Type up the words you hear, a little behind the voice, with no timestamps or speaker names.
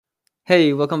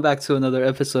Hey, welcome back to another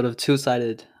episode of Two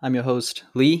Sided. I'm your host,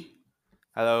 Lee.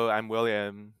 Hello, I'm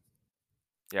William.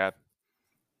 Yeah,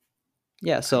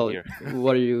 Yeah, I'm so here.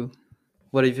 what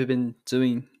have you been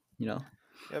doing, you know,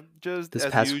 Yeah, just this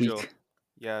as past usual. week?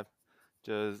 Yeah,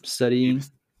 just keep Studying?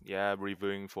 yeah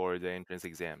reviewing for the entrance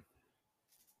exam.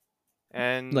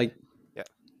 And Like, yeah,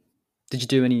 did you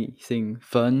do anything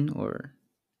fun or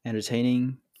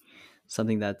entertaining?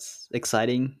 Something that's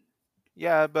exciting?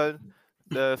 yeah, but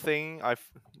the thing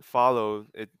follow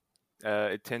it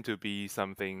tend to be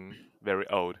something very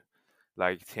old,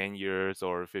 like 10 years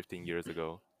or 15 years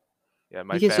ago. Yeah,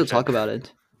 my You can still fashion. talk about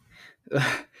it.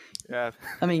 Yeah,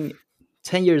 I mean,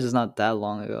 10 years is not that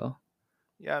long ago.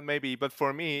 yeah, maybe. But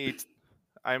for me,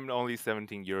 I'm only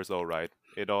 17 years old, right?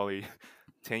 It only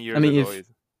ten I years mean, ago if is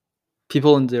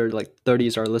people in their like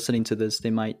 30s are listening to this, they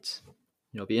might,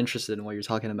 be interested in what you're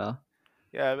talking about.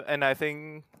 yeah, and I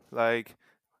think like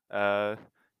uh,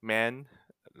 men,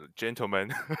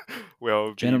 gentlemen will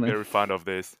be Gentlemen, very fond of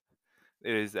this.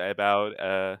 It is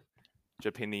about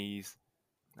Japanese.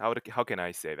 How can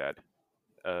I say that?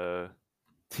 Uh,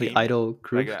 the team, idol like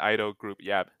group. an idol group.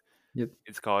 Yeah, Yep.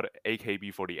 it's called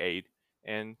AKB48,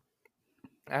 and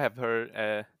I have heard.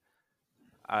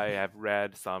 I have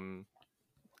read some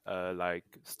like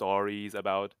stories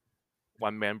about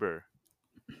one member,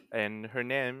 and her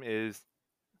name is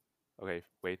okay.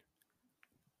 Wait,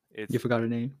 You it's forgot her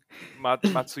name.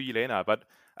 Matsui Lena, but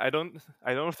I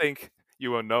don't think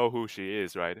you will know who she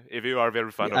is, right? If you are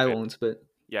very fond Yeah, I of it. won't, but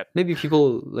Yeah, maybe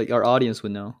people like our audience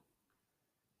would know.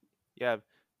 yeah,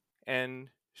 and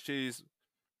she's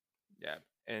yeah,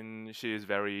 and she is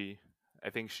very. I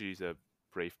think she's a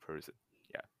brave person.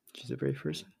 Yeah, She's a brave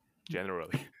person.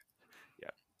 generally.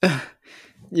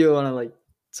 You want to like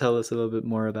tell us a little bit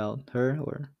more about her,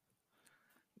 or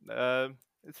Yeah,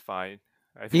 it's fine.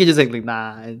 I you think. can just say like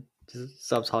nah and just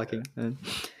stop talking.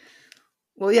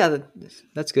 Well, yeah,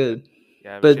 that's good.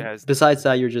 Yeah, she But has. besides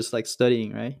that, you're just like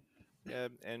studying, right? Yeah,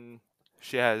 and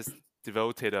she has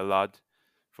devoted a lot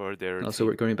for their Also,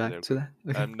 we're team, going for back their to group.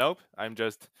 that. Okay, Nope. I'm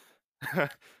just. you I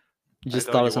just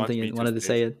thought thought of you want something me and to wanted to say.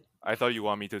 say it. I thought you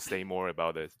want me to say more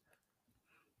about this.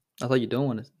 I thought you don't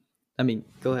want to. I mean,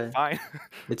 go ahead. Fine.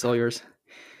 It's all yours.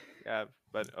 Yeah,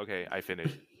 but okay, I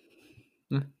finished.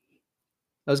 Mm.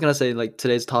 I was gonna say like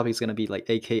today's topic is gonna be like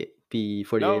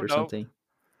AKB48 No, or no, something.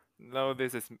 no.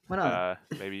 This is Why not?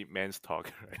 maybe men's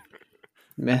talk,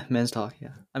 right? Men's talk.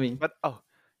 Yeah. I mean, But oh,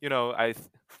 I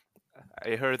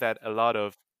heard that a lot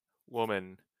of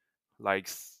women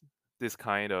likes this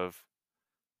kind of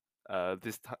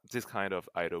this kind of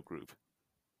idol group.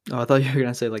 oh, I thought you were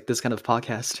gonna say like this kind of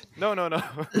podcast. No, no, no.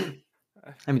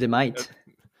 I mean, they Uh, might.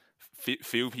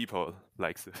 few people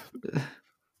likes it.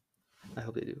 I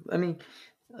hope they do. I mean,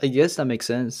 I guess that makes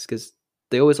sense because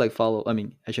they always like follow. I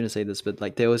mean, I shouldn't say this, but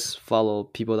like they always follow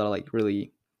people that are like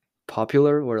really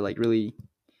popular or like really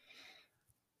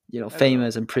I don't know.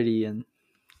 famous and pretty and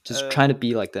just Uh, trying to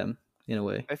be like them in a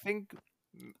way. I think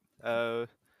mm, uh,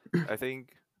 I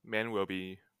think men will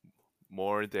be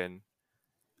more than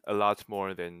a lot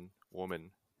more than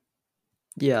women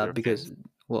to Yeah, their because fans.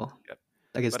 well, Yeah,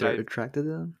 I guess but they're I attracted to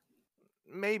them.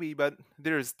 maybe, but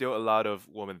there's still a lot of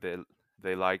women that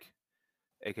they like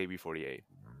AKB48.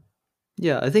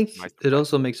 Yeah, I think My it surprise.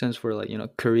 also makes sense for like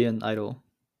Korean idol.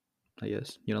 I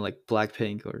guess like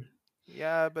Blackpink or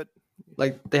Yeah, but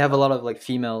like they have a not. lot of like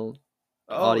female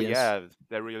Oh audience. yeah,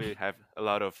 they really have a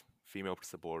lot of female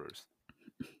supporters.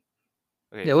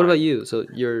 Okay, Yeah, what about fine. you? So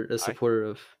you're a I supporter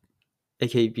of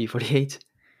AKB48,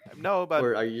 no, but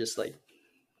or are you just like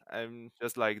I'm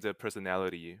just like the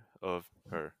personality of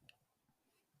her.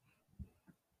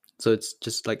 so it's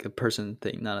just like a person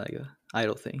thing, not like a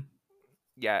idol thing?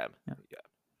 Yeah, Yeah. yeah.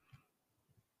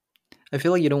 I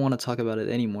feel like you don't want to talk about it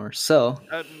anymore, so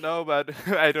No, but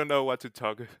I don't know what to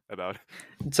talk about.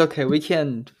 it's okay. We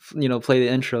can play the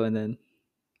intro and then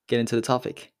get into the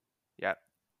topic. Yeah.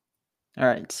 All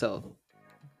right, so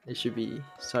it should be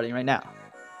starting right now.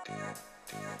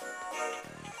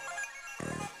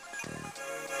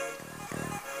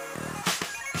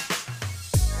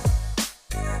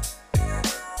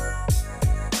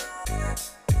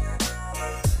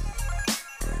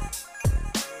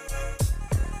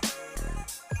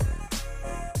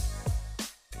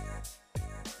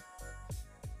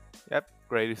 Yep.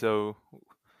 Great. So,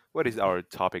 what is our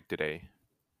topic today?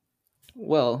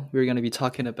 Well, we're going to be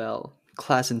talking about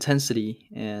class intensity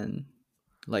and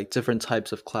like different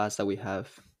types of class that we have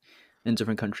in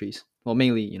different countries. Well,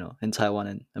 mainly, in Taiwan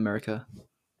and America.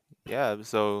 Yeah.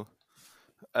 So,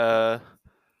 uh,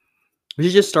 We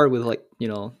should just start with like,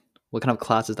 what kind of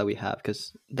classes that we have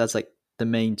because that's like the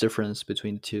main difference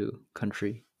between the two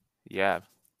country. Yeah.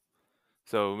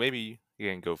 So maybe you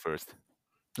can go first.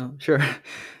 Oh, sure.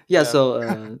 Yeah, Yeah.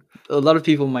 so a lot of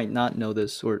people might not know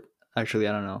this, or actually,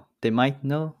 I don't know. They might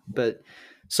know, but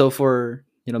so for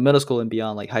middle school and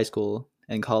beyond, like high school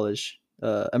and college,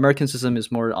 American system is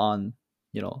more on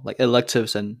like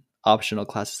electives and optional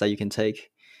classes that you can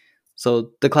take.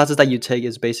 So the classes that you take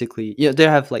is basically they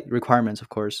have like requirements, of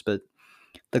course, but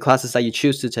the classes that you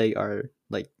choose to take are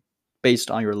like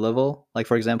based on your level. Like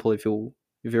for example, if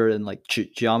you're in like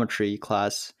geometry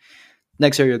class,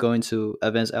 next year you're going to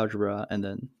advanced algebra and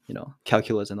then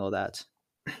calculus and all that.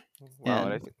 Wow.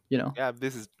 I And think you know yeah,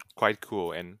 this is quite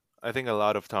cool, and I think a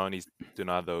lot of Taiwanese do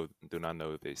not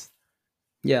know this.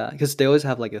 yeah, because they always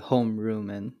have like a home room,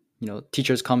 and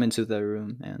teachers come into the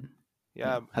room and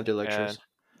Yeah, have their and lectures.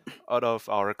 out of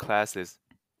our classes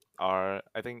are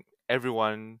I think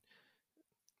everyone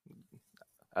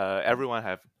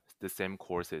have the same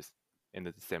courses in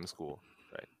the same school,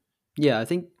 right? Yeah, I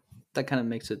think that kind of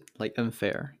makes it like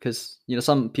unfair because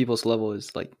some people's level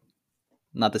is like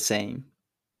not the same.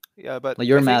 Yeah, but Like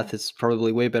your I think math is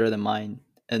probably way better than mine,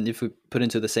 and if we put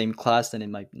into the same class, then it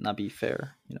might not be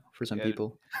fair, for some yeah,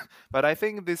 people. but I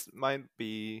think this might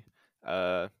be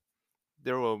uh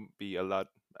there will be a lot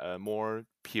more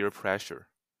peer pressure.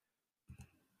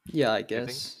 Yeah, I Do you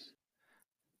think? guess.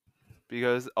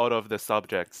 Because out of the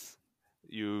subjects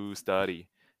you study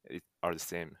are the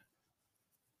same.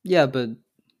 Yeah, but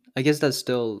I guess that's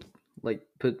still like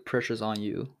put pressures on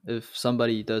you if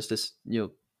somebody does this,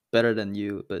 better than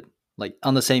you, but like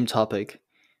on the same topic,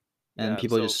 and Yeah,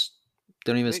 people so just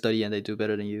don't even may- study and they do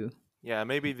better than you. yeah,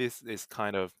 maybe this is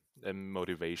kind of a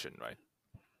motivation, right?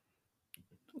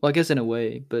 Well, I guess in a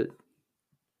way, but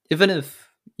even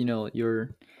if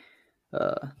you're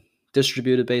uh,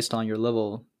 distributed based on your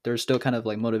level, there's still kind of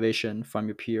like motivation from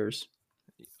your peers,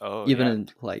 Oh even yeah. in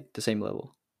like the same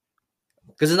level,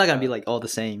 because it's not gonna be Uh, like all the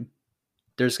same.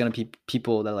 There's gonna be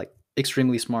people that are like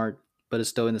extremely smart, but is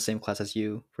still in the same class as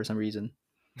you for some reason.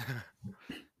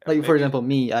 Like for maybe example,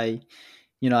 me, I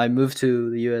moved to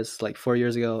the US like 4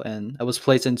 years ago, and I was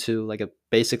placed into like a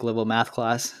basic level math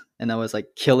class, and I was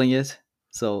like killing it.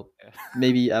 So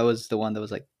maybe I was the one that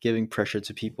was like giving pressure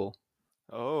to people.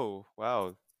 oh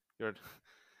wow. You're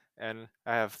and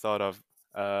I have thought of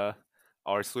uh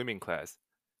our swimming class.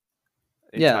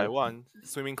 In Yeah, Taiwan,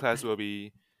 swimming class will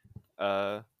be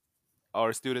uh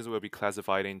our students will be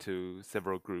classified into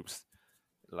several groups.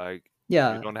 Like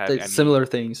you yeah, don't have there's any similar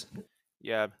things.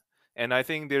 yeah, and I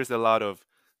think there's a lot of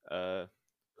uh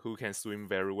who can swim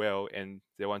very well and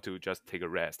they want to just take a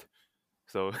rest.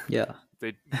 So Yeah,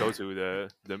 they go to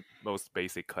the most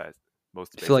basic class,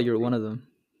 most I feel like basic you're group. one of them.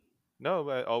 No,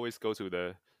 but always go to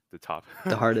the top,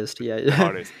 The hardest, the yeah.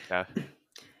 hardest. Yeah,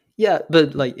 Yeah,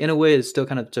 but like in a way, it's still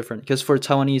kind of different because for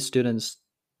Taiwanese students,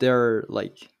 they're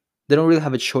like they don't really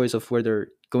have a choice of where they're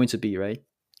going to be, right?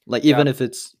 Like yeah, even if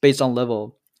it's based on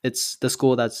level, it's the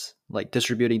school that's like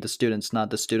distributing the students, not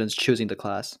the students choosing the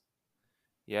class.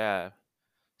 yeah.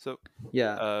 So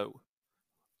Yeah, uh,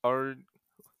 our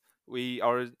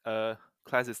our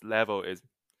classes level is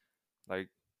like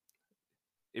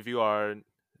if you are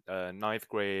ninth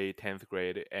grade, 10th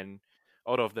grade, and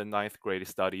out of the ninth grade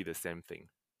study the same thing.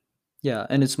 yeah,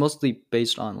 and it's mostly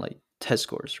based on like test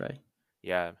scores, right?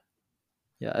 Yeah.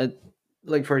 Yeah,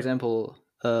 like for example,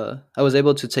 I was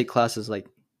able to take classes like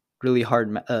really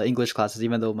hard English classes,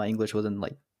 even though my English wasn't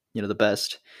like the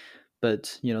best.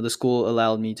 But the school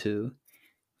allowed me to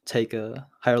take a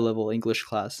higher level English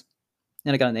class,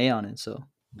 and I got an A on it. So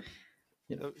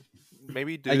So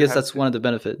maybe I guess that's one of the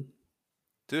benefit.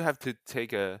 do you have to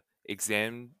take a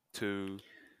exam to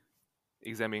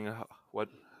examine what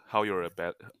how your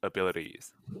ability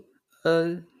is?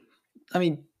 Uh, I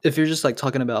mean, if you're just like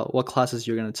talking about what classes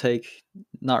you're gonna take,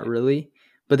 not Yeah. really.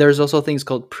 But there's also things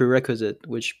called prerequisite,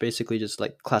 which basically just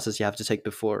like classes you have to take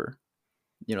before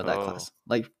that Oh. class.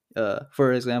 Like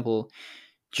for example,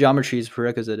 geometry's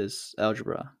prerequisite is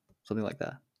algebra, something like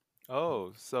that.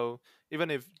 Oh, so even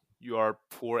if you are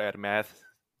poor at math,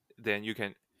 then you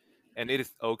can, and it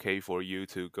is okay for you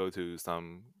to go to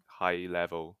some high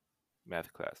level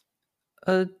math class.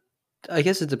 Uh, I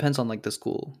guess it depends on like the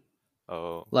school.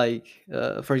 Oh, Like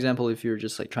for example, if you're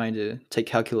just like trying to take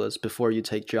calculus before you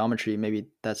take geometry, maybe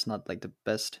that's not like the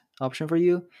best option for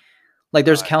you. Like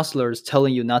there's uh, counselors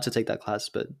telling you not to take that class,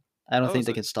 but I don't oh, think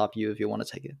they so can stop you if you want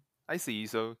to take it. I see.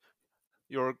 So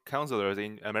your counselors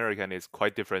in American is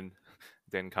quite different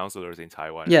than counselors in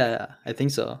Taiwan, right? Yeah, I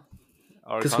think so.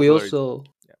 Our Because we counselor is also,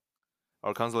 yeah,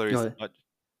 our counselor is oh, much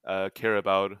care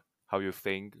about how you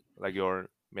think, like your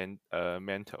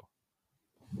mental.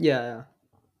 yeah,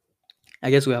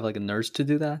 I guess we have like a nurse to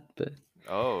do that, but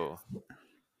Oh,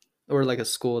 or like a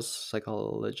school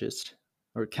psychologist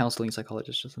or counseling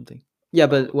psychologist or something. Yeah,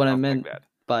 but Oh, what I sounds like meant that.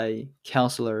 by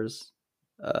counselors,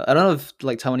 I don't know if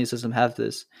like Taiwanese system have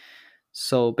this.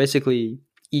 So basically,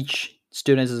 each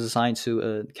student is assigned to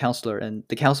a counselor, and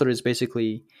the counselor is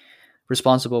basically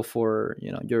responsible for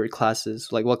your classes,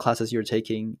 like what classes you're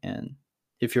taking, and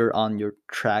if you're on your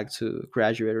track to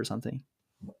graduate or something,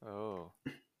 Oh,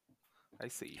 I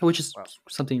see. which is Well,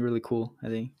 something really cool, I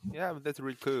think. yeah, that's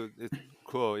really cool. It's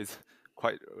cool. It's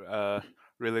quite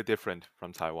really different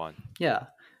from Taiwan. Yeah,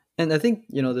 and I think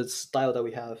the style that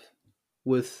we have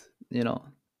with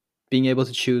being able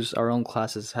to choose our own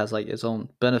classes has like its own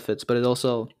benefits, but it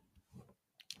also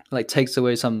like takes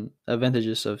away some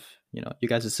advantages of you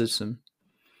guys' system.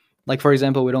 Like for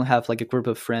example, we don't have like a group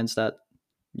of friends that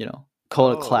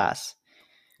call a Oh, class.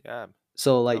 yeah.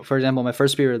 So like Oh, for example, my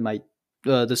first period, my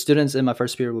the students in my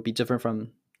first period would be different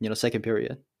from second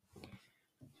period.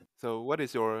 so what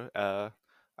is your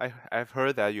I've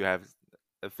heard that you have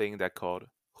a thing that called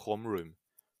homeroom,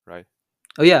 right?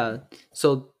 Oh yeah,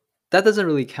 so that doesn't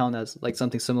really count as like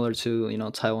something similar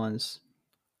to Taiwan's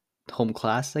home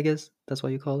class, I guess that's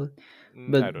what you call it.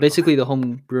 I But don't know. basically, the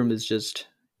home room is just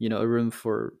a room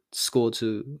for school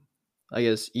to, I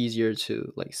guess, easier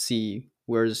to like see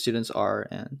where the students are,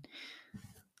 and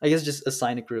I guess just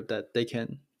assign a group that they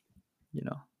can you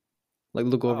know like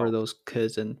look over Oh, those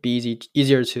kids and be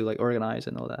easier to like organize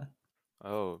and all that.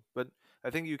 oh, but I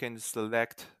think you can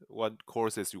select what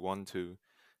courses you want to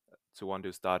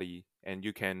study, and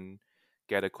you can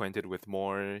get acquainted with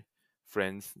more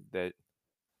friends that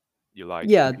you like,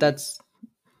 Yeah, maybe. that's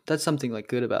something like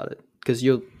good about it because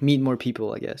you'll meet more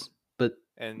people, I guess, but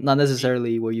And not meet,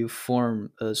 necessarily where you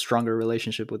form a stronger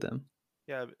relationship with them.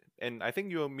 yeah, and I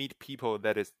think you'll meet people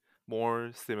that is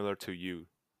more similar to you.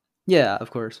 Yeah, of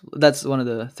course. That's one of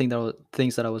the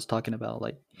things that I was talking about.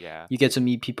 Like, Yeah, you get to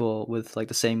meet people with like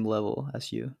the same level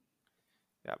as you,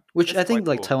 yeah, which that's I quite think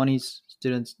like cool. Taiwanese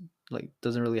students like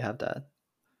doesn't really have that.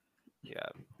 Yeah,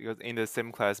 because in the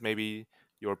same class, maybe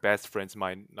your best friends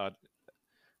might not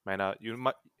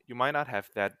you might not have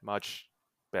that much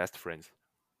best friends,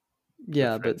 good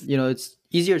Yeah, but friends. it's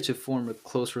easier to form a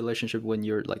close relationship when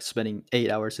you're like spending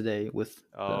 8 hours a day with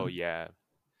Oh them. yeah,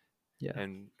 Yeah,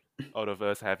 and all of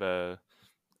us have a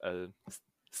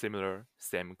similar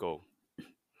same goal.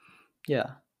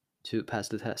 yeah, to pass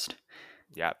the test.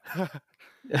 Yeah.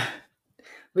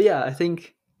 But yeah, I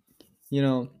think you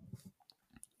know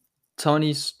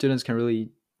Taiwanese students can really,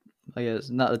 I guess,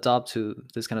 not adopt to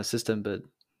this kind of system, but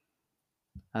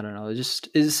I don't know.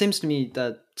 It seems to me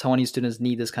that Taiwanese students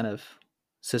need this kind of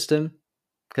system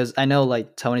because I know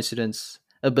like Taiwanese students'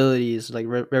 ability is like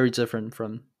very different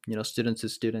from students to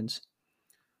students.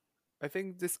 I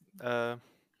think this I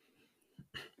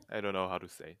don't know how to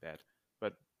say that,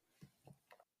 but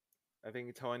I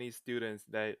think Taiwanese students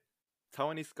that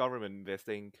Taiwanese government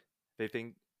they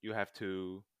think you have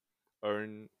to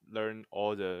learn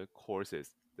all the courses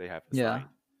they have Yeah, assigned.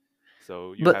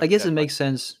 So you but I have guess it that much. makes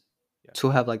sense Yeah. to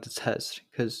have like the test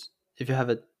because if you have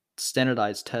a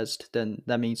standardized test, then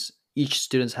that means each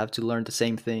students have to learn the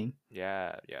same thing.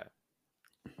 Yeah, yeah.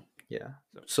 Yeah,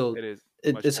 So so it is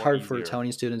much it's more hard for easier.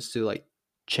 Taiwanese students to like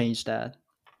change that. Yeah.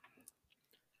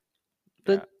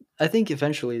 But I think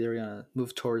eventually they're gonna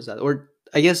move towards that, or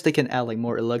I guess they can add like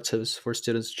more electives for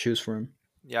students to choose from.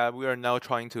 Yeah, we are now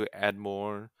trying to add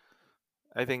more.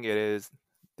 I think it is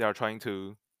they are trying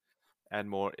to add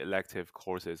more elective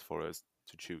courses for us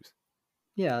to choose.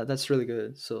 Yeah, that's really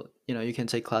good. So you can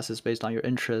take classes based on your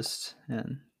interests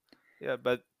and Yeah,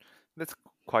 but that's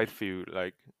quite few,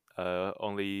 like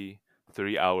only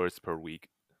 3 hours per week,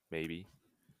 maybe.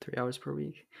 3 hours per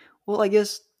week. Well, I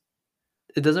guess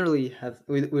it doesn't really have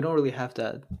we don't really have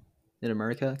that in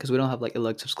America because we don't have like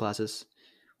electives classes.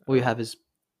 What we have Oh, is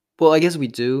well, I guess we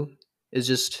do. It's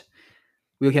just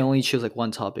we can only choose like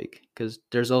one topic because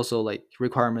there's also like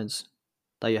requirements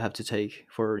that you have to take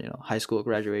for high school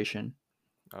graduation.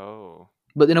 oh,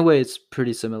 But in a way, it's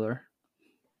pretty similar.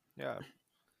 yeah.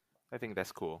 I think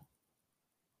that's cool.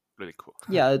 Really cool.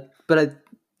 Yeah, but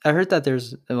I heard that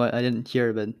there's well, I didn't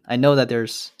hear, but I know that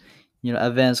there's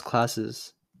advanced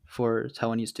classes for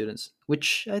Taiwanese students,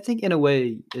 which I think in a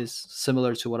way is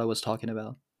similar to what I was talking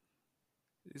about,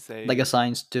 It's like a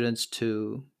assign students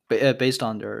to based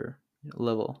on their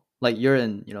level. Like you're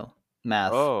in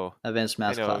math, oh, advanced I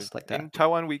math know. class like In that.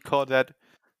 Taiwan, we call that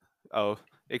oh,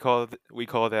 we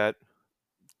call that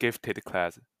gifted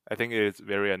class. I think it is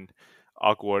very an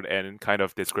awkward and kind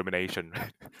of discrimination.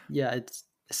 Right? Yeah, it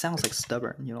sounds like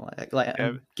stubborn, like Yeah,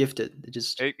 I'm gifted. It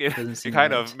just it doesn't it seem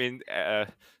kind of right. means yeah,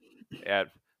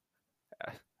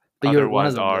 But other you're one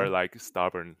of ones them are though. like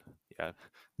stubborn. Yeah,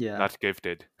 Yeah, not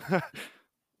gifted. like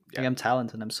Yeah, I'm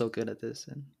talented. I'm so good at this,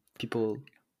 and people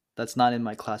that's not in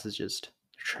my class is just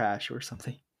trash or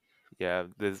something. yeah,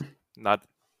 this is not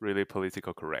really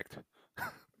political correct.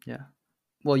 Yeah.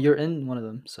 Well, you're in one of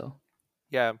them, so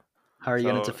Yeah, how are you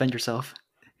gonna so defend yourself?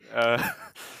 uh,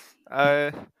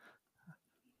 I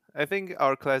I think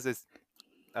our class is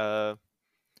uh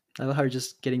I love how you're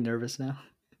just getting nervous now.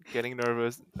 getting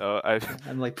nervous. I Yeah,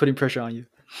 I'm like putting pressure on you.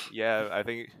 yeah, I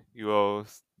think you will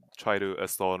try to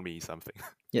assault me something.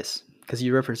 Yes, because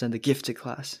you represent the gifted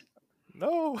class.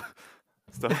 No,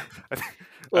 so I think,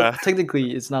 Well,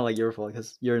 technically, it's not like your fault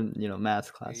because you're in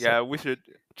math class. So yeah, we should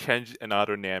change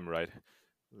another name, right?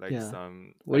 Like yeah,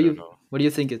 some what I do don't you know. what do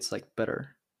you think it's like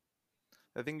better?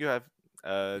 I think you have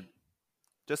uh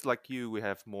just like you, we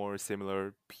have more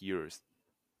similar peers.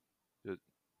 Uh,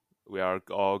 We are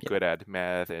all Yeah, good at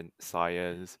math and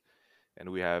science, and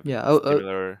we have yeah,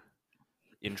 similar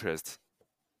interests.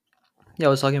 yeah. I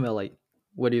was talking about like,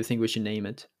 what do you think we should name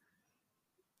it?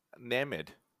 Name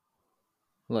it.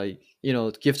 Like,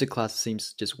 gifted class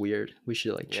seems just weird. We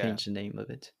should like Yeah. change the name of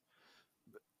it.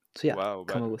 So yeah, Wow,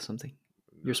 come but up with something.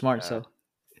 You're smart, uh, so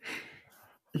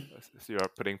so you are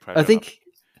putting I pressure on think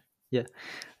yeah.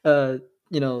 Uh,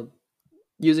 you know,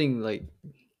 using like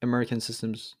American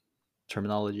systems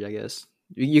terminology, I guess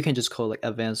you can just call it like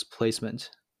advanced placement.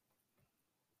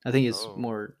 I think me. it's Oh,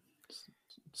 more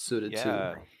suited to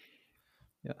yeah,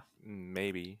 yeah.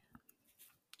 maybe.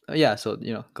 Yeah. So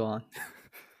go on.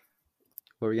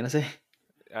 What were we gonna say?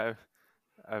 I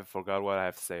I forgot what I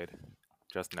have said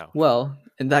just now. Well,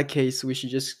 in that case, we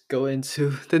should just go into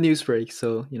the news break.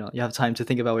 So you have time to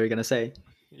think about what you're gonna say.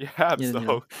 Yeah, And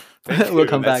so thank we'll you.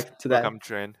 come Let's back to that. welcome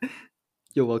Trent.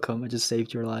 You're welcome. I just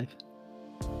saved your life.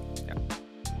 Yeah.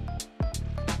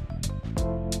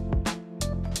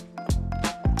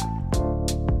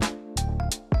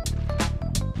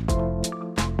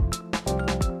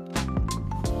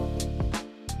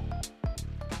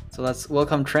 So let's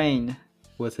welcome Train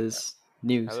with his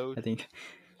news. Hello. I think.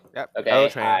 Yep. Hello, Okay,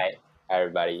 Trent. hi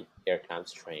everybody. Here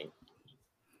comes Train.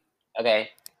 Okay,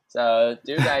 so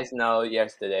do you guys know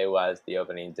yesterday was the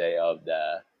opening day of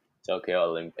the Tokyo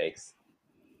Olympics?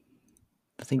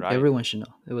 I think Right. everyone should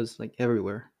know. It was like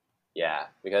everywhere. Yeah,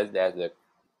 because that's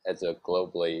a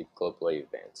globally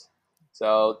event.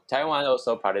 So Taiwan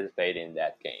also participated in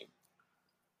that game.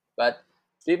 But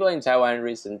people in Taiwan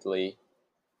recently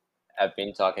have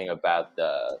been talking about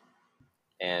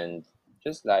and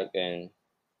just like an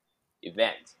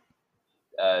event.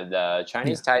 The Yeah,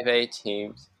 Chinese Taipei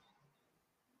team's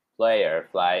player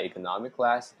fly economy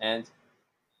class and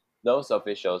those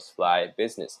officials fly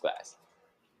business class.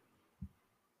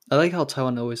 I like how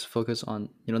Taiwan always focus on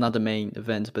not the main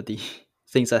event, but the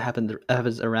things that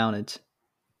happens around it.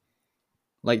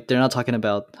 Like they're not talking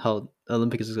about how the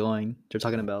Olympics is going. They're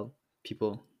talking about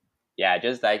people Yeah,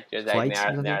 just like flights or they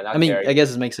something. are I not mean, I caring.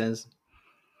 guess it makes sense.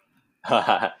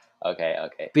 Okay.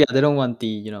 But yeah, they don't want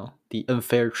the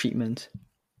unfair treatment.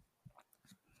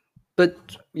 But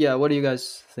yeah, what do you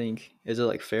guys think? Is it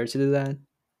like fair to do that?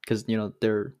 Because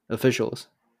they're officials.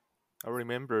 I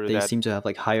remember They that. seem to have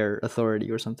like higher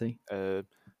authority or something. Uh,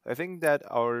 I think that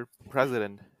our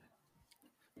president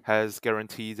has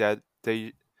guaranteed that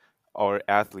our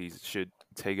athletes should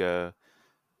take a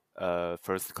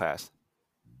first class.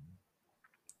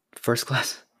 First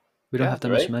class. We don't Yeah. have that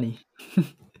much Really? money.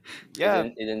 Yeah.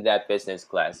 Isn't that business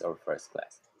class or first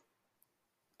class?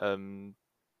 Um,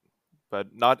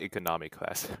 but not economic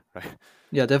class, right?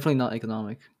 Yeah, definitely not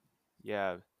economic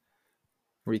Yeah,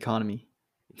 or economy.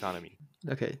 economy.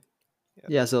 Okay. Yeah,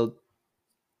 Yeah, so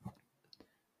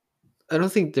I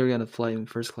don't think they're gonna fly in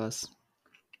first class.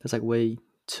 That's like way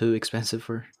too expensive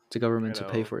for the I government to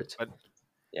pay know. for it. But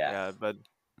Yeah. yeah, but I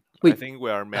Wait, think we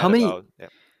are how mad many about. Yeah,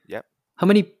 yep. how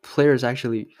many players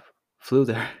actually flew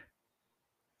there?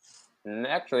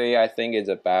 Actually, I think it's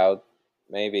about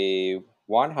maybe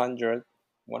 100,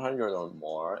 100 or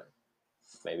more,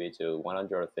 maybe to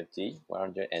 150,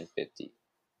 150.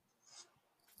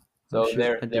 Oh So shoot,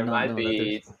 there I did there not might know that be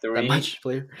there's that three, much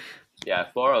player.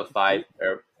 yeah, four or Do, five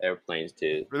airplanes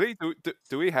too. really?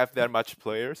 Do we have that much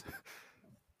players?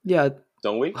 Yeah,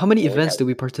 Don't we? how many Don't we events have? do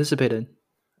we participate in?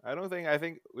 I don't think. I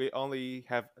think we only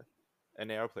have an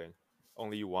airplane.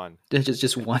 Only one. There's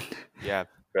just one. Yeah.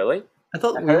 Really? I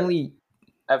thought I we heard only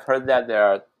I've heard that there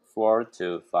are 4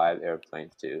 to 5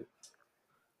 airplanes to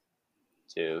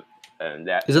is it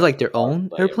that like their are own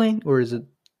players. airplane or is it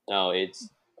No, it's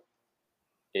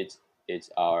it's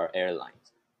our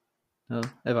airlines. Eva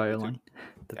It's a, Airline?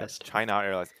 The yeah. best. China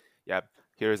Airlines. Yeah.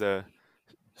 Here's a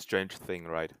strange thing,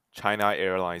 right? China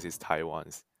Airlines is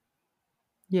Taiwan's.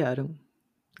 Yeah, I don't.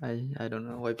 I don't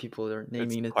know why people are It's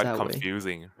naming it quite that way.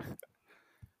 confusing.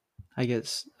 I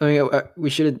guess. I mean, we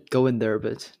shouldn't go in there,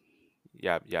 but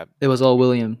Yeah, yeah. it was all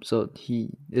William, so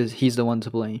he's the one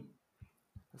to blame.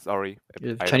 Sorry,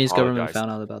 If I Chinese government apologize.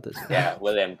 found out about this, Yeah,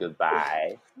 William,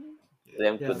 goodbye.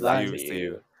 William, yeah, good luck bye. to See you.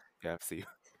 you. Yeah, see you.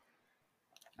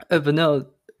 But no,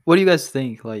 what do you guys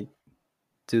think? Like,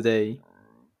 do they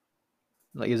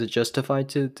like? Is it justified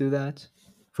to do that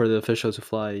for the officials to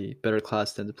fly better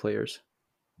class than the players?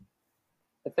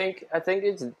 I think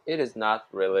it is not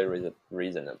really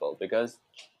reasonable because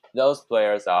those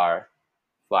players are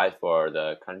fight for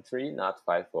the country, not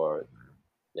fight for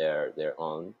their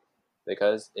own.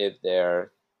 Because if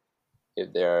they're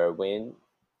win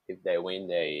if they win,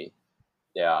 they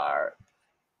are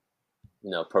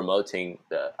promoting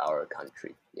our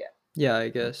country. Yeah. Yeah, I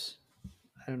guess.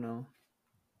 I don't know.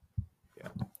 Yeah,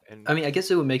 and I mean, I guess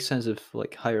it would make sense if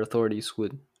like higher authorities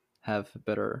would have a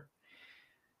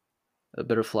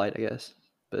better flight, I guess.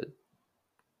 But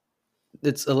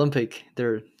it's Olympic.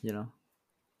 They're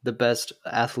the best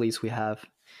athletes we have,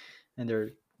 and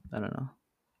they're I don't know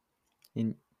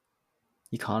in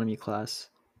economy class.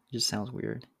 It just sounds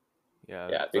weird. yeah,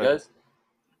 Yeah, but because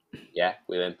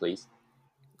William, please.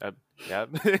 uh, yeah,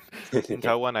 in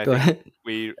Taiwan, I Go think ahead.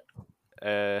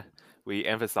 we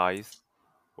emphasize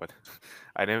what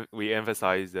we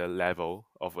emphasize the level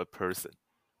of a person.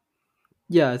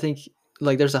 Yeah, I think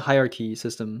like there's a hierarchy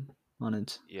system on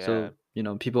it. Yeah,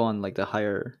 So people on like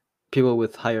people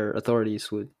with higher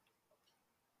authorities would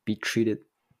be treated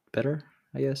better,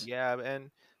 I guess. yeah,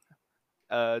 and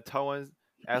Taiwan's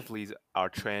athletes are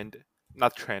trained,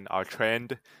 not trained, are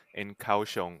trained in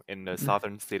Kaohsiung, in the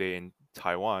southern city in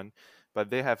Taiwan, but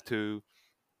they have to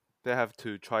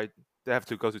try, they have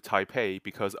to go to Taipei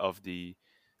because of the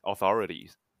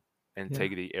authorities and Yeah.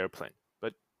 take the airplane.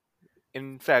 But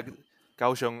in fact,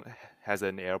 Kaohsiung has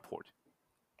an airport.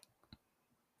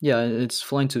 Yeah, and it's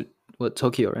flying to what,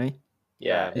 Tokyo, right?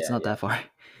 Yeah, Yeah, It's yeah, not yeah. that far.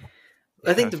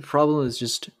 I think the problem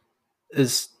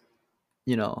is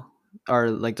you know are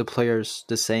like the players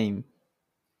the same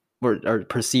or are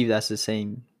perceived as the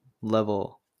same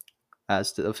level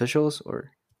as the officials,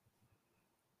 or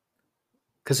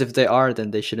because if they are,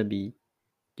 then they shouldn't be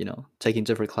taking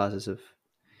different classes of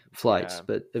flights. yeah.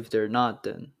 But if they're not,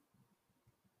 then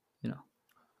you know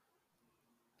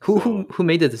who So who who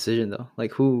made the decision though?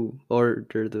 Like who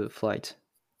ordered the flight?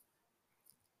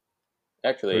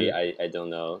 Actually, Or I don't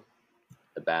know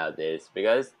about this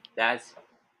because that's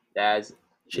the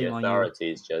shame on you.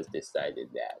 authorities just decided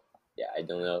that. Yeah, I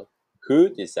don't know who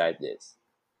decided this.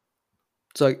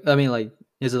 So I mean, like,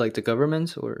 is it like the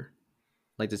government or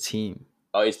like the team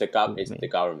Oh, it's the who it's the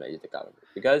made? government. It's the government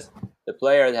because the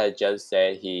player had just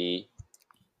said he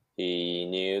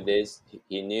knew this.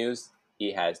 He knew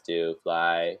he has to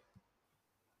fly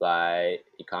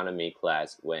economy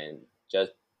class when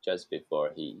just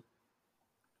before he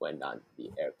went on the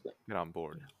airplane. get on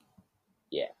board.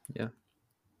 Yeah, Yeah.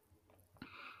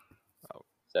 Oh,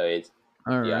 so it's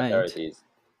All the right. authorities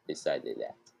decided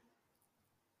that.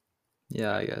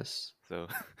 Yeah, I yeah. guess. So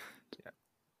yeah,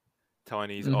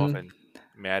 Taiwanese Hmm. often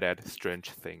mad at strange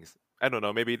things. I don't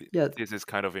know. Maybe Yeah, this is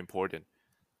kind of important.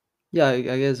 yeah. I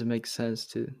guess it makes sense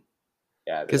too,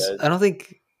 Yeah, because because I don't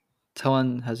think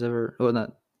Taiwan has ever, well,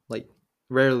 not like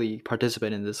rarely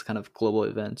participate in this kind of global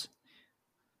event.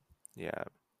 Yeah,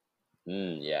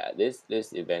 yeah, this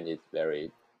event is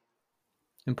very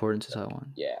Important to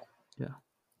Taiwan. yeah. Yeah.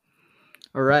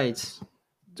 All right.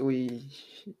 Do we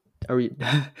are we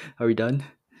are we done?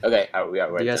 Okay, Do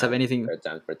we're you guys have done. anything We're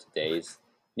done for today's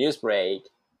news break.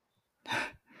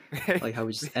 like how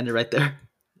we just end it right there?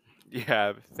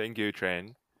 yeah. Thank you,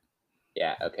 Train.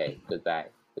 Yeah, okay. Goodbye,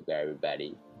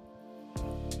 everybody.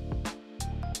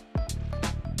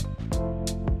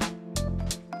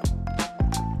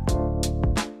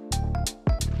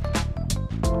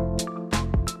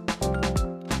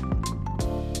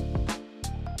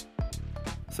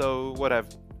 So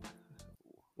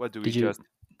what do we Did you just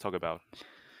talk about?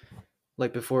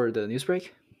 like before the news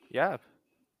break? Yeah,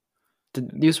 The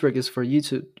news break is for you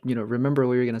to remember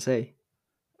what you're gonna say.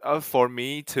 for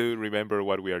me to remember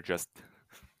what we are just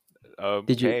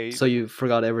Did you? okay. So you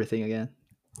forgot everything again?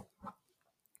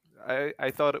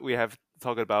 I thought we have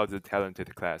talked about the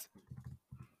talented class.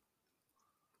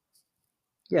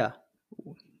 Yeah.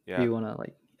 Do Yeah, you want to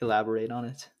like elaborate on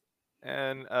it?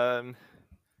 and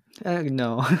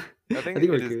No, I I think think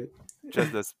we're it is good.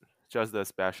 just just a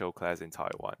special class in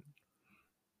Taiwan.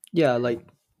 Yeah, like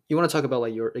you want to talk about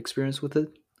like your experience with it?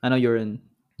 I know you're in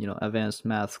advanced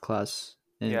math class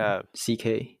in Yeah,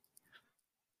 CK.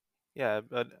 yeah,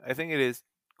 but I think it is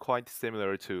quite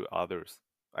similar to others.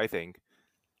 I think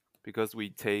because we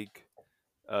take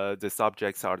the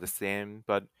subjects are the same,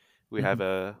 but we have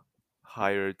a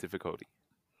higher difficulty.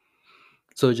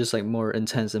 So it's just like more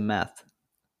intense in math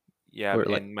Yeah, or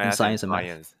like in in math and science and math.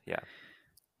 science. Yeah.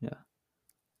 Yeah.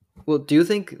 Well, do you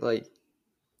think like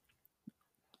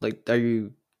are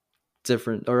you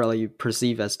different or are you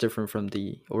perceived as different from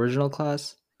the original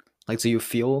class? Like, do you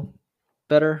feel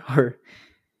better or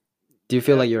do you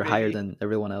feel like you're higher Maybe. than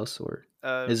everyone else, or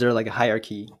Uh, is there like a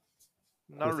hierarchy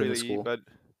Not within the really, school? but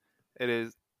it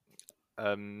is.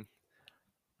 Um,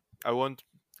 I won't.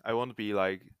 I won't be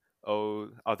like, oh,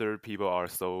 other people are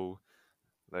so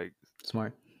like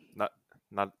Smart, not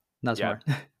not. not Yeah.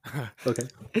 smart. Okay,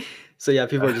 so yeah,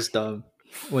 people are just dumb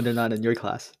when they're not in your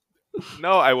class.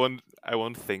 No, I won't. I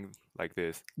won't think like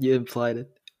this. You implied it.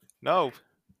 No.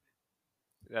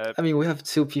 I mean, we have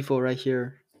two people right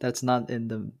here that's not in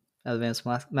the advanced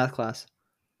math class.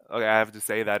 Okay, I have to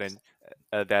say that, and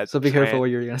that So be careful what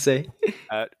you're gonna say.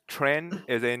 Tren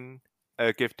is in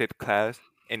a gifted class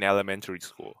in elementary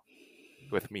school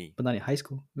with me. But not in high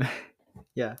school.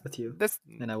 Yeah, with you. That's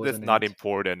And I that's wasn't in not it.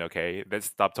 important. Okay, let's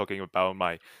stop talking about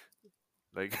my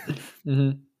like.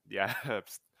 Hmm. Yeah.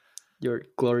 Your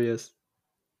glorious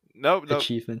No.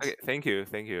 achievements. Okay, thank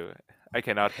you. I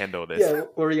cannot handle this. Yeah,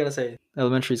 what were you gonna say?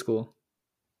 Elementary school.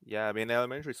 Yeah, I mean, in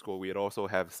elementary school we also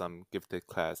have some gifted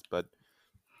class, but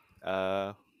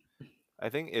uh, I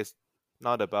think it's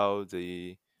not about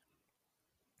the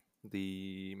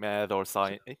math or So,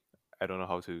 science. I don't know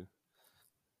how to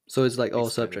so it's like all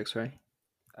explain it. subjects, right?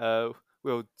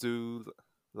 We'll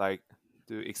like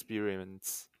do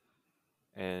experiments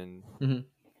and Hmm.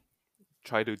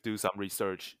 try to do some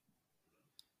research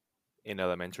in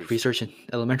elementary school. Research in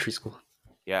elementary school.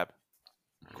 Yeah,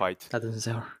 quite. That doesn't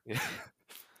sound Yeah,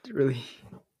 really.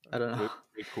 I don't know.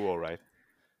 pretty cool, right?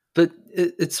 But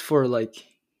it's for like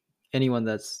anyone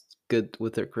that's good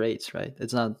with their grades, right?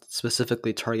 It's not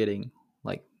specifically targeting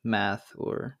like math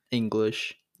or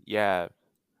English. Yeah,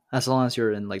 As long as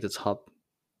you're in like the top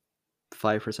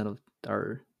 5% of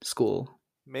our school.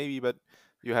 maybe, but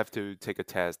you have to take a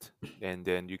test and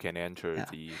then you can enter Yeah.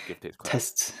 the gifted class.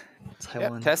 Tests. Yeah,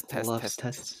 Taiwan test. loves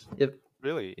tests. Yep.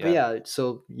 Really? But Yeah. yeah,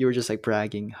 so you were just like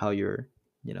bragging how you're,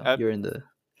 Uh, you're in the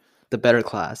better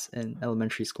class in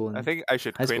elementary school I and think I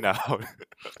should high quit school. now.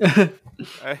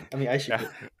 I, I mean, I should. yeah.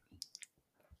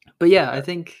 But yeah, Uh, I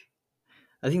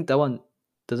think that one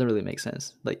doesn't really make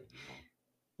sense. Like,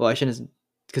 well, I shouldn't,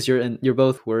 because you're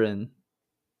both were in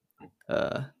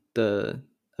the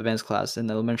advanced class in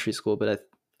elementary school, but I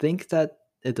think that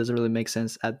it doesn't really make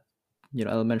sense at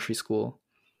elementary school.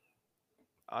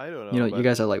 I don't know, You but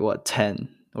guys are like what 10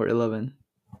 or 11.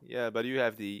 yeah, but you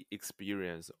have the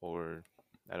experience, or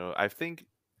I don't know. I think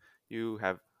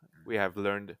we have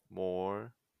learned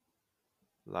more,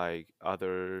 like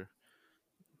other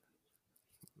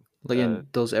Like uh in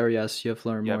those areas, you have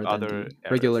learned you have more than other the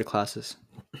areas. regular classes.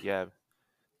 Yeah,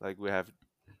 like we have,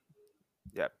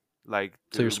 yeah, like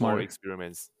So you're do more smarter.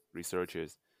 experiments,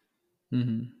 researches.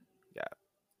 Hmm. Yeah,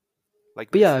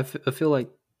 like But me. yeah, I feel like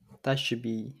that should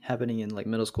be happening in like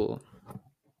middle school.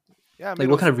 Yeah, Like,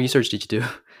 middle what kind of school. research did you do?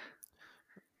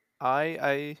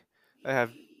 I I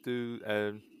have to.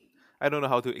 I don't know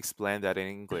how to explain that in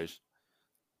English,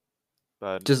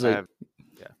 but Just I like, have.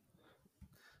 Yeah,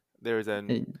 there's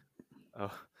an. eh,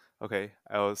 Oh, okay.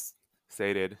 I will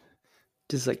say it.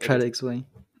 just like It try is to explain.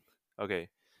 okay.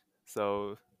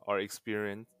 So our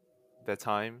experience that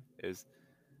time is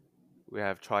we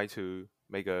have tried to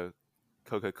make a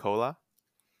Coca-Cola.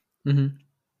 Hmm.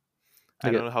 I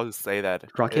Like don't a know how to say that. It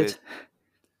is rocket.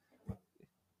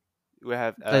 we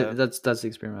have That's the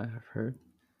experiment I've heard.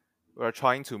 we are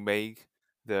trying to make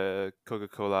the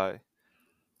Coca-Cola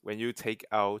when you take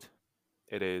out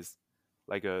it is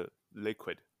like a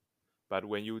liquid, but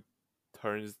when you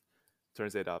turns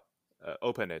turns it up,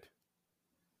 open it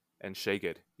and shake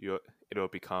it, it will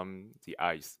become the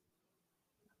ice.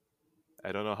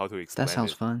 I don't know how to That explain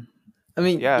sounds it. fun. I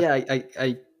mean, Yeah, yeah,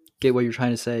 I get what you're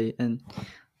trying to say, and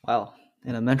wow,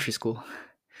 in elementary school,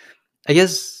 I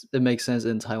guess it makes sense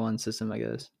in Taiwan system. I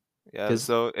guess yeah. because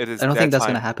So it is I don't that think that's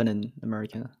gonna time. happen in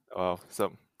America. Oh,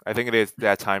 so I think it is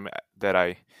that time that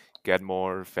I get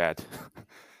more fat Y-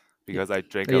 because I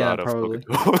drink a Yeah, lot of probably.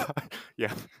 Coca-Cola.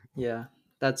 Yeah, Yeah,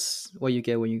 that's what you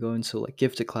get when you go into like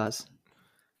gifted class.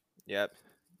 yeah.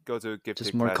 Go to Just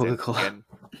gifted more class Coca and Cola.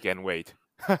 gain weight.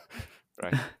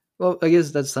 Right. Well, I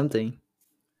guess that's something.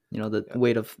 The Yeah.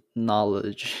 weight of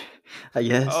knowledge. I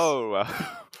guess. Oh,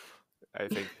 I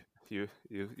think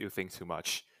you think too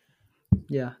much.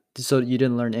 Yeah. So you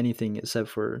didn't learn anything except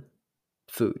for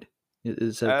food,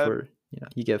 except Um, for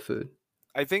you get food.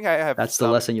 I think I have That's the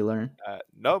some. lesson you learn.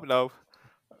 No, no.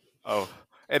 Oh,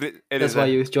 it That's is why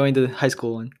you joined the high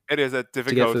school one it is a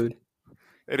to get difficult food.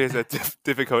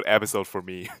 difficult episode for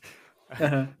me.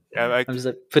 Uh-huh. Yeah, I'm like just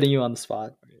putting you on the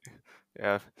spot.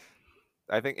 yeah,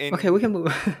 I think Okay, we in can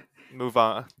move. move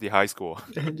on the high school.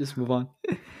 Just move on.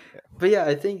 Yeah, But yeah,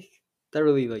 I think that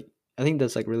really like I think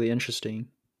that's like really interesting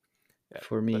yeah,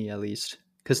 for but me at least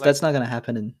because like that's not gonna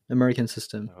happen in American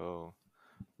system. oh,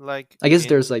 like I guess in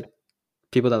there's like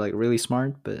people that are like really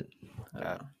smart, but I don't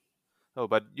yeah. know. Oh,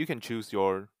 but you can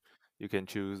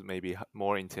choose maybe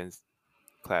more intense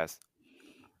class.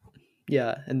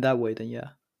 Yeah, in that way, then yeah.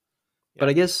 But Yeah,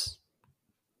 I guess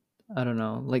I don't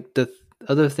know. Like the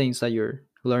other things that you're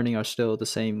learning are still the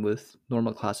same with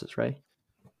normal classes, right?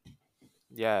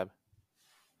 yeah,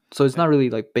 So it's and not really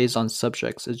like based on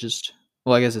subjects. It's just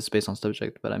well, I guess it's based on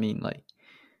subject, but I mean like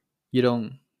you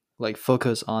don't like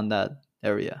focus on that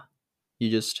area. You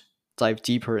just dive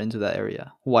deeper into that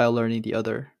area while learning the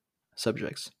other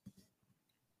subjects,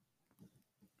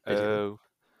 basically. uh,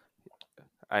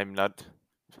 I'm not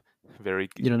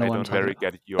You don't know I what I'm don't talking very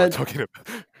about. get you are Uh, talking about.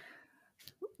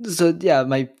 so yeah,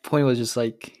 my point was just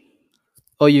like,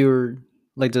 oh, you're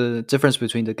like the difference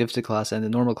between the gifted class and the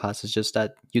normal class is just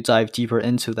that you dive deeper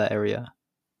into that area.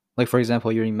 Like for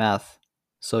example, you're in math,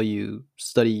 so you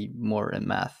study more in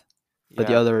math, but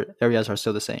the Yeah, other areas are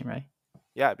still the same, right?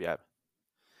 yeah, yeah.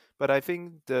 But I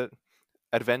think the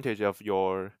advantage of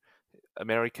your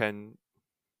American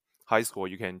high school,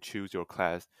 you can choose your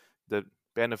class. The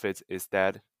benefits is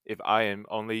that if I am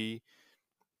only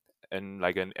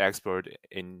an expert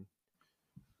in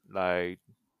like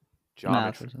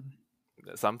Math geometry or something.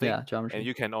 something, Yeah, and geometry.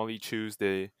 you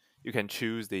can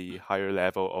choose the higher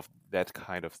level of that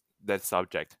kind of that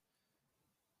subject.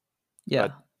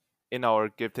 But Yeah, in our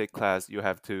gifted class, you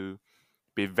have to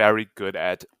be very good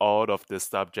at all of the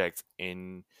subjects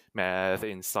in math,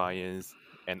 in science,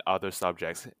 and other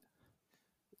subjects.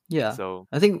 yeah. So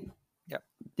I think yeah,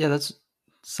 yeah, that's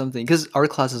something because our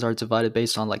classes are divided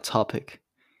based on like topic.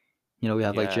 You know, we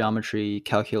have like yeah, geometry,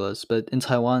 calculus, but in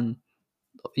Taiwan,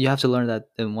 you have to learn that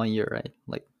in 1 year, right?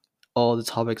 Like all the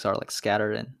topics are like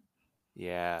scattered and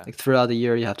yeah. like throughout the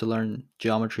year you have to learn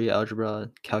geometry,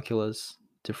 algebra, calculus,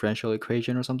 differential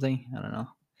equation or something. I don't know.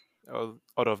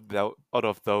 Out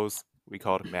of those, we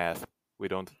call it math. We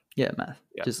don't. Yeah, math.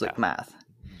 Yeah, Just like math. math.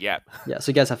 Yeah. Yeah,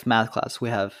 so you guys have math class. We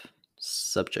have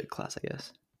subject class, I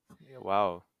guess. Yeah,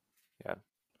 wow. Yeah.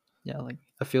 Yeah, like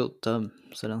I feel dumb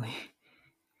suddenly.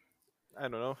 I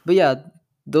don't know. But yeah,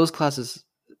 those classes,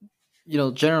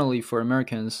 generally for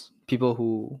Americans, people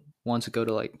who want to go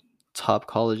to like top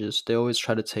colleges, they always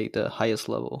try to take the highest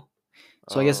level.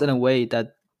 So I guess in a Oh, way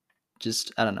that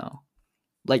just I don't know.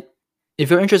 Like if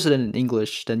you're interested in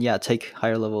English, then yeah, take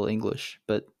higher level English.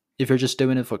 But if you're just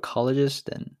doing it for colleges,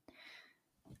 then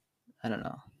I don't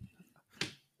know.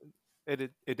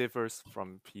 it differs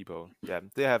from people. Yeah,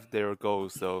 they have their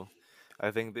goals, so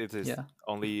I think it is Yeah,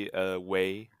 only a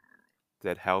way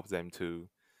that helps them to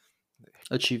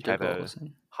achieve their have a goals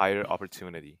and higher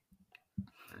opportunity.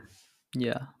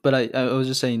 yeah. But I was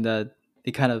just saying that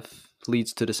it kind of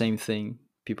leads to the same thing.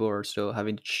 People are still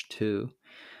having to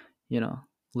you know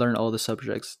learn all the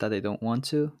subjects that they don't want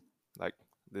to. Like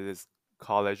this is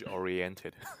college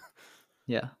oriented.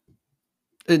 Yeah,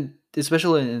 and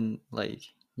especially in like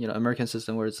American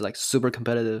system where it's like super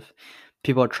competitive.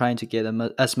 People are trying to get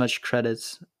as much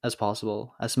credits as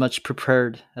possible, as much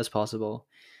prepared as possible.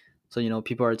 So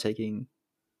people are taking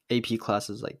AP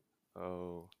classes like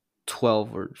Oh,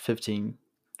 12 or 15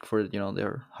 for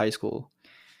their high school.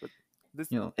 but this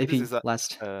this AP is a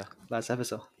uh last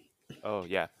episode. oh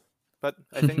yeah, but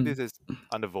I think this is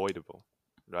unavoidable,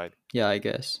 right? Yeah, I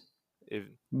guess. If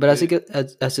But it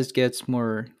as it gets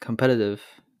more competitive,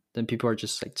 then people are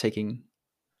just like taking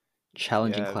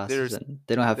challenging yeah, classes and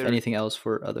they don't have there anything else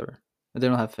for other. They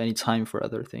don't have any time for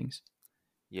other things.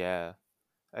 yeah,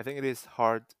 I think it is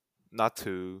hard not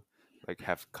to like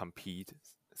have compete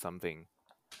something.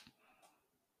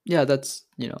 Yeah, that's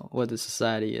what the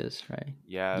society is, right?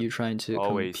 Yeah, You trying to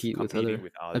always compete with competing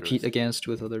with compete others. against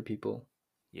with other people.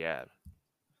 Yeah,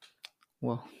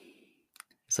 Well,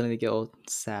 suddenly get all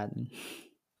sad and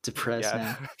depressed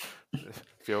yeah. now.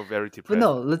 Feel very But depressed.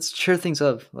 no, let's cheer things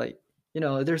up. Like,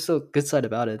 there's still good side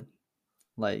about it.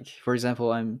 Like, for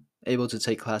example, I'm able to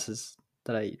take classes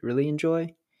that I really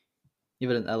enjoy,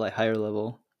 even at like higher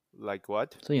level. Like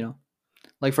what? So,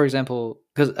 like for example,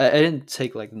 because I didn't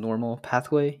take like normal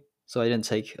pathway, so I didn't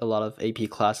take a lot of AP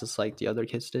classes like the other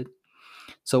kids did.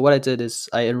 So what I did is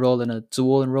I enrolled in a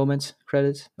dual enrollment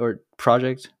credit or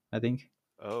project, I think.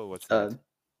 Oh, what's Uh, that?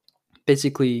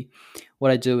 Basically,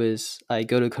 what I do is I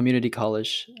go to community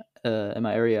college in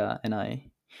my area and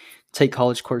I take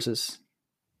college courses,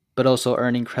 but also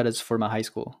earning credits for my high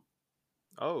school.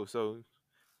 Oh, so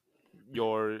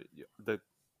your the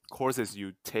courses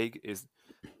you take is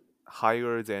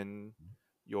higher than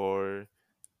your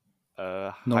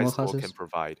high Normal school can classes?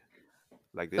 provide,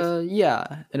 like this.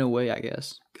 Yeah, in a way, I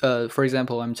guess. For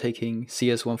example, I'm taking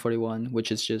CS 141,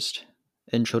 which is just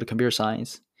Intro to Computer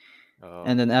Science,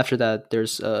 and Oh, then after that,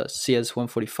 there's CS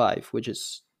 145, which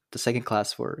is the second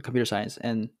class for computer science,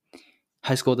 and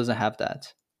high school doesn't have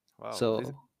that. wow.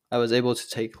 This So I was able to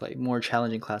take like more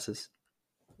challenging classes.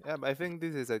 Yeah, but I think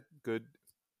this is a good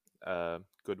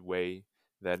way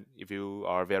that if you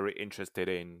are very interested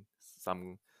in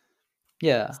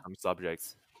Yeah, some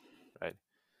subjects, right?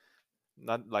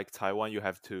 Not like Taiwan, you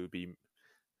have to be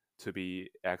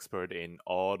expert in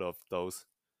all of those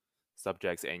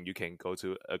subjects, and you can go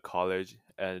to a college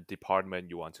and department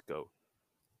you want to go.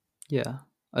 yeah.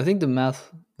 I think the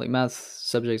math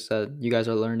subjects that you guys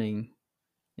are learning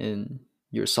in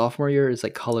your sophomore year is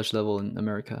like college level in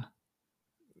America.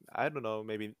 I don't know,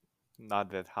 maybe not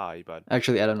that high, but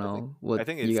Actually, I don't I think know what I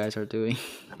think you it's guys are doing.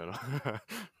 I don't know.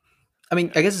 I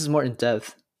mean, I Yeah. guess it's more in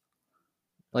depth.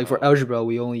 Like for Oh, algebra,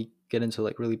 we only get into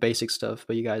like really basic stuff,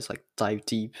 but you guys like dive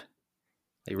deep,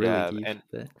 like really yeah, deep. and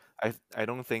But I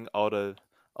don't think all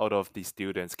of the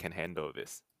students can handle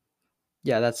this.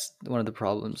 yeah, that's one of the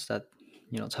problems that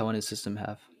Taiwanese system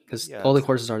have because all the Yes.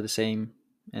 courses are the same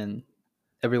and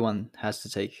everyone has to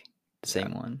take the Yeah.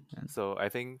 same one. And So I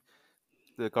think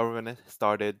the government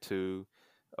started to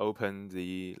open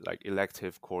the like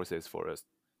elective courses for us.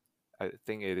 I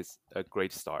think it is a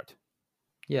great start.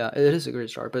 yeah, it is a great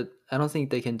start, but I don't think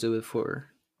they can do it for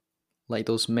like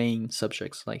those main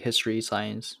subjects like history,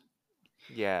 science,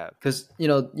 Yeah, because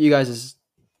you guys'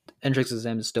 entrance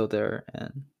exam is still there,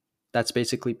 and that's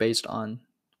basically based on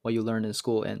what you learn in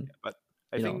school. And but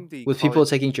I think the with people college.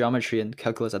 taking geometry and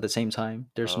calculus at the same time,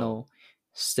 there's Oh, no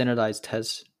standardized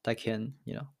test that can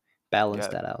balance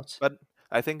yeah, that out. but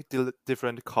I think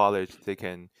different college they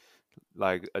can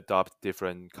like adopt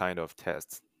different kind of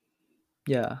tests.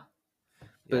 Yeah,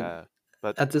 but Yeah,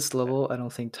 but at this uh, level, I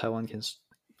don't think Taiwan can.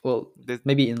 Well, this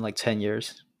maybe in like 10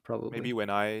 years, probably. maybe when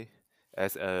I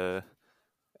as a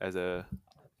as a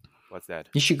what's that,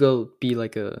 You should go be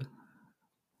like a,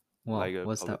 like well, a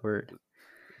what's that word?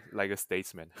 like a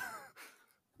statesman.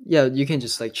 Yeah, you can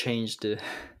just like change the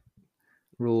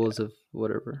rules Yeah, of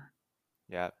whatever.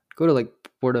 yeah. Go to like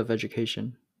Board of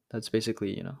Education. That's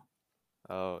basically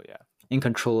Oh yeah. in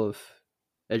control of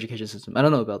education system. I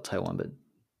don't know about Taiwan, but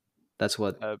that's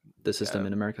what Uh, the system yeah.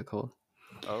 in America called.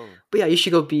 Oh But yeah, you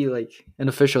should go be like an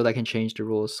official that can change the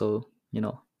rules. So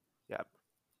yeah.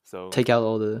 So take out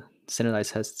all the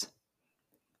standardized tests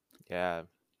yeah.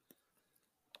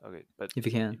 Okay, but if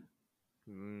you can.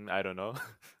 I don't know.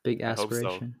 Big I hope so.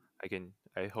 aspiration.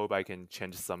 I hope I can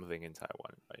change something in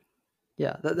Taiwan, right?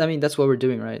 Yeah, I mean that's what we're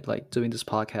doing, right? Like doing this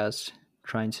podcast,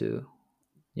 trying to,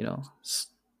 you know, s-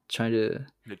 trying to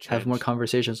The have more change.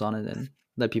 conversations on it and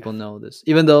let Yeah, people know this.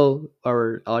 Even though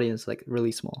our audience like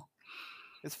really small,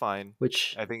 it's fine.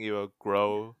 which I think it will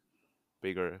grow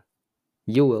bigger.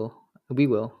 you will, we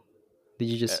will. Did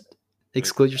you Uh, just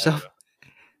exclude I don't yourself? know.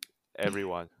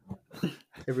 Everyone. I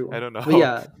Everyone. don't But know.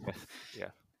 yeah,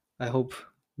 Yeah, I hope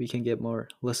we can get more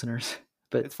listeners.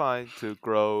 But it's fine to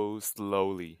grow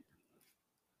slowly.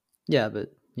 yeah,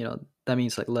 but that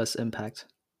means like less impact.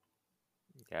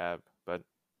 Yeah, but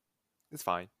it's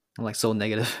fine. I'm like so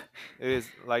negative. It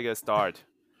is like a start,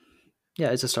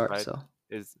 Yeah, it's a start. right? So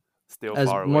It's still as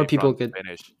far more away people from get,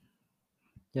 finish.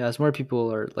 yeah, as more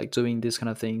people are like doing these kind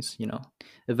of things,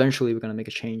 eventually we're gonna make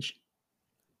a change.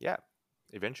 Yeah,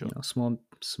 eventually.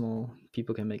 Small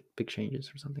people can make big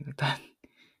changes or something like that.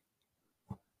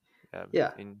 Yeah,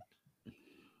 Yeah, in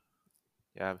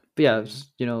yeah, but yeah,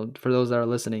 in for those that are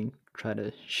listening, try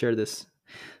to share this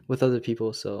with other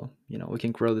people so we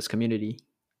can grow this community.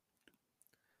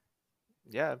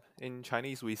 yeah, in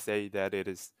Chinese we say that it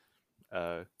is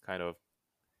kind of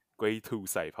龟兔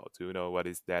赛跑. Do you know what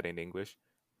is that in English?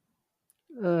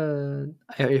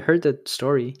 I heard that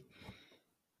story.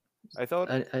 I thought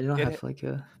I don't it have like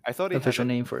a I thought it have official an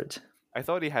name for it. I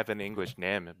thought it have an English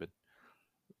name, but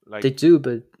like They do,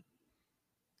 but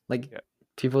like yeah,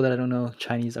 people that I don't know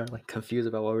Chinese are like confused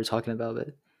about what we're talking about.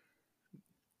 But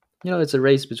it's a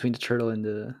race between the turtle and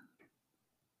the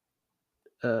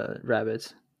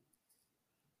rabbit.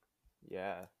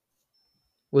 yeah.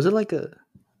 Was it like a?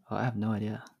 Oh, I have no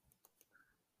idea.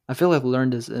 I feel like I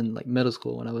learned this in like middle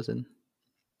school when I was in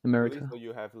Really? America. So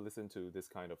you have listened to this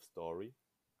kind of story?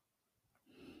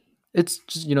 It's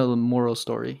just the moral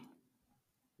story.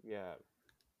 Yeah.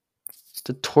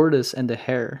 The tortoise and the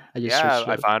hare. I just Yeah, searched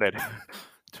I up. found it.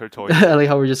 toys. I like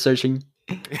how we're just searching.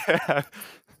 Yeah.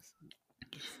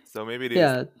 So maybe it is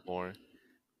Yeah, more.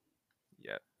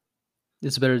 Yeah.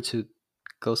 it's better to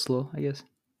go slow, I guess.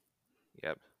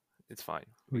 Yep. It's fine.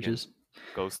 Or We can just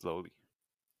go slowly,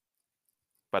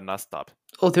 but not stop.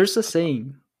 oh, there's a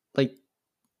saying like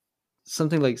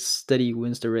something like "steady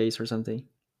wins the race" or something.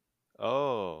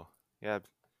 Oh, yeah.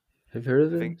 Have you heard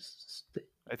of I it? think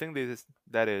I think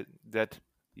that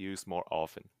used more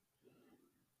often.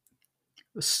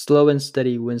 Slow and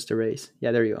steady wins the race.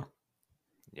 Yeah, there you go.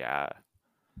 Yeah.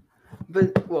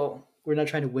 But well, we're not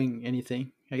trying to wing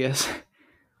anything, I guess.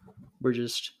 We're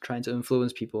just trying to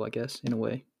influence people, I guess, in a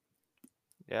way.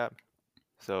 Yeah.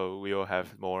 So we'll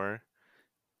have more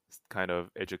kind of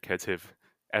educative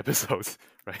episodes,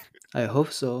 right? I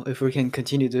hope so. If we can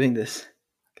continue doing this,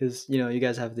 because you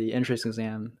guys have the entrance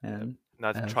exam and I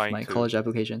Not have trying my to college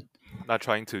application. not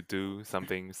trying to do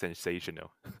something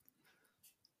sensational.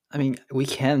 I mean, we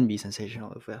can be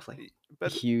sensational if we have like a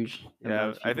But huge amount yeah,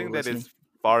 of I people think that listening. is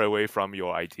far away from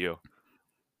your ideal.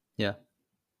 Yeah.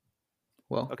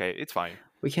 Well, Okay, it's fine.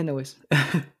 we can always.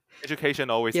 Education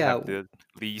always Yeah. have the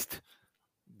least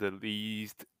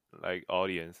like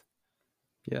audience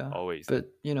Yeah. always. But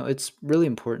it's really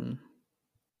important.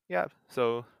 Yeah,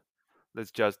 so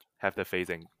let's just have the faith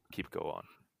and keep go on.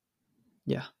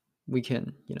 Yeah, we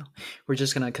can. We're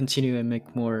just gonna continue and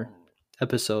make more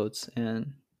episodes,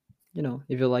 and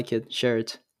if you like it, share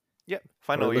it Yeah, or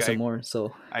finally listen more.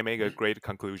 So I make a great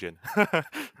conclusion.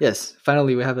 yes,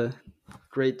 finally we have a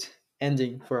great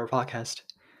ending for our podcast.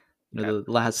 Yeah, The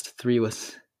last three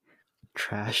was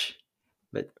trash,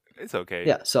 but it's okay.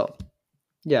 yeah. So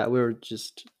yeah, we'll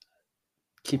just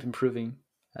keep improving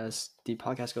as the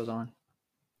podcast goes on.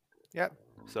 Yeah.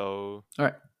 So All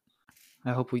right.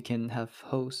 I hope we can have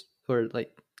hosts or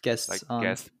like guests like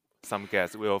on. some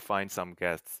guests. We'll find some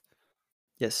guests.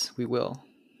 Yes, we will.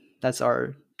 That's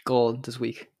our goal this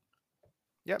week.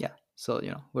 Yep. Yeah. So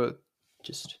we'll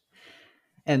just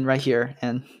end right here,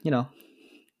 and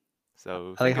So I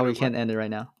like thank how you we everyone. can end it right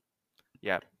now.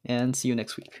 Yeah. And see you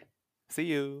next week. See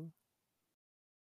you.